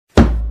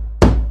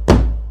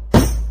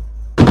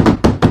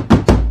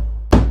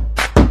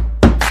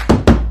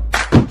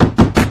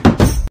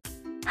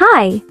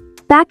Hi!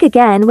 Back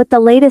again with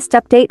the latest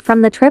update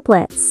from the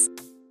Triplets.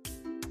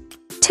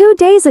 2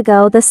 days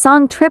ago, the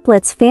song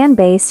Triplets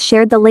fanbase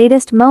shared the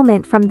latest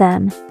moment from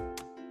them.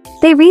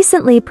 They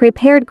recently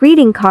prepared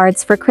greeting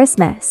cards for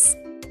Christmas.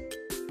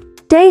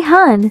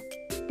 Daehan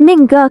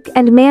Minguk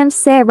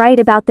Manse write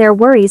about their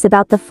worries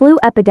about the flu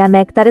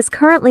epidemic that is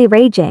currently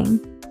raging.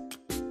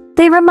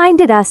 They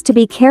reminded us to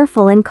be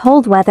careful in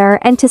cold weather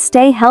and to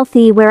stay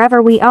healthy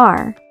wherever we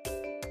are.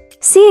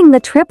 Seeing the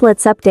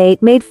Triplets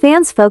update made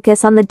fans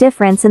focus on the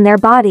difference in their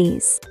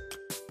bodies.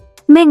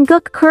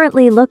 Minguk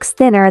currently looks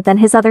thinner than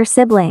his other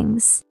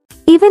siblings.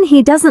 Even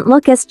he doesn't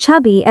look as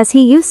chubby as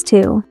he used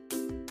to.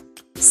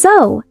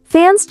 So,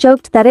 fans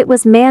joked that it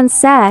was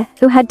Manse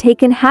who had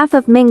taken half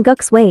of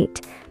Minguk's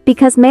weight,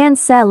 because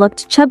Manse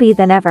looked chubby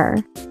than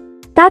ever.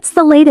 That's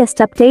the latest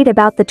update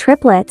about the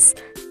Triplets.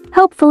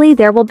 Hopefully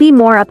there will be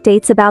more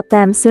updates about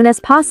them soon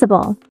as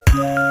possible.